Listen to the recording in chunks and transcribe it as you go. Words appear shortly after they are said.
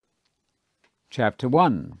Chapter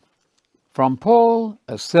 1. From Paul,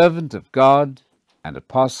 a servant of God and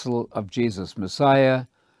apostle of Jesus Messiah,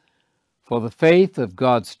 for the faith of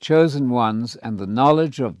God's chosen ones and the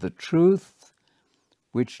knowledge of the truth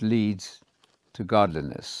which leads to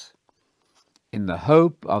godliness, in the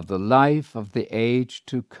hope of the life of the age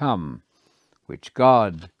to come, which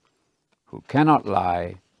God, who cannot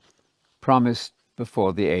lie, promised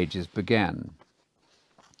before the ages began.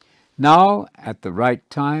 Now, at the right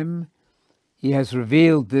time, he has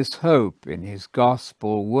revealed this hope in his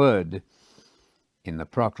gospel word, in the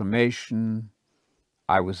proclamation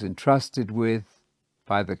I was entrusted with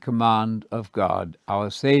by the command of God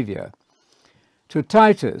our Saviour. To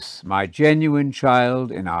Titus, my genuine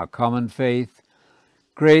child in our common faith,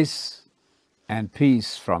 grace and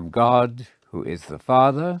peace from God, who is the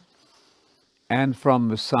Father, and from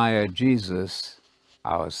Messiah Jesus,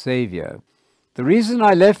 our Saviour. The reason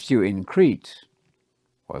I left you in Crete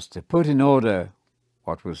was to put in order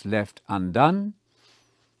what was left undone,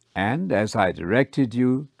 and, as I directed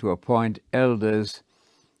you, to appoint elders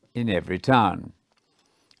in every town.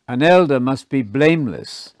 An elder must be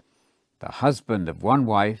blameless, the husband of one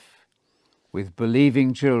wife, with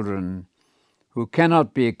believing children, who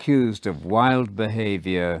cannot be accused of wild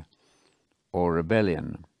behavior or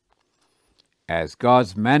rebellion. As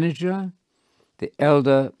God's manager, the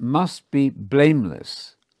elder must be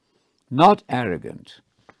blameless, not arrogant,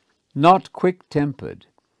 not quick-tempered,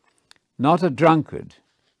 not a drunkard,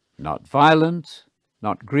 not violent,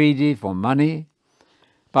 not greedy for money,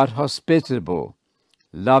 but hospitable,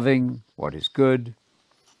 loving what is good,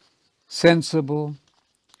 sensible,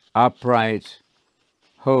 upright,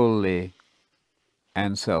 holy,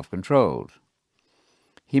 and self-controlled.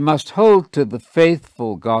 He must hold to the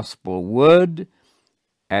faithful gospel word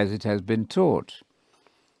as it has been taught,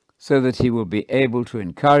 so that he will be able to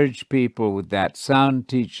encourage people with that sound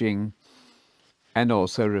teaching and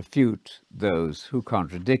also refute those who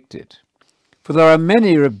contradict it. For there are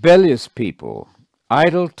many rebellious people,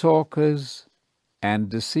 idle talkers and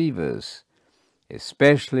deceivers,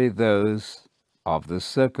 especially those of the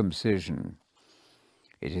circumcision.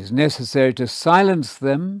 It is necessary to silence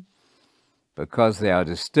them because they are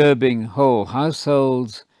disturbing whole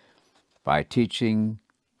households by teaching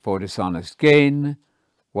for dishonest gain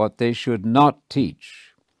what they should not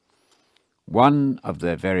teach. One of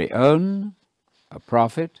their very own, a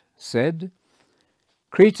prophet, said,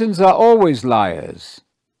 "Cretans are always liars,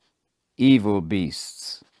 evil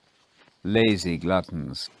beasts, lazy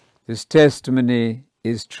gluttons." This testimony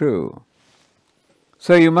is true.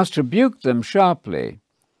 So you must rebuke them sharply,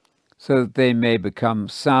 so that they may become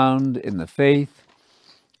sound in the faith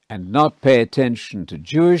and not pay attention to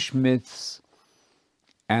Jewish myths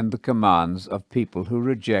and the commands of people who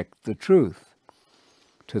reject the truth.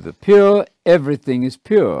 To the pure, everything is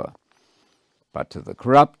pure, but to the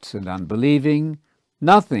corrupt and unbelieving,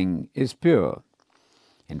 nothing is pure.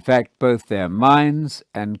 In fact, both their minds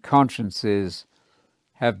and consciences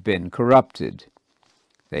have been corrupted.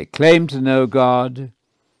 They claim to know God,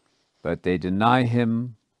 but they deny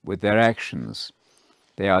him with their actions.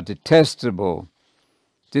 They are detestable,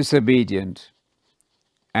 disobedient,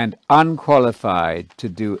 and unqualified to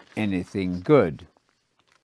do anything good.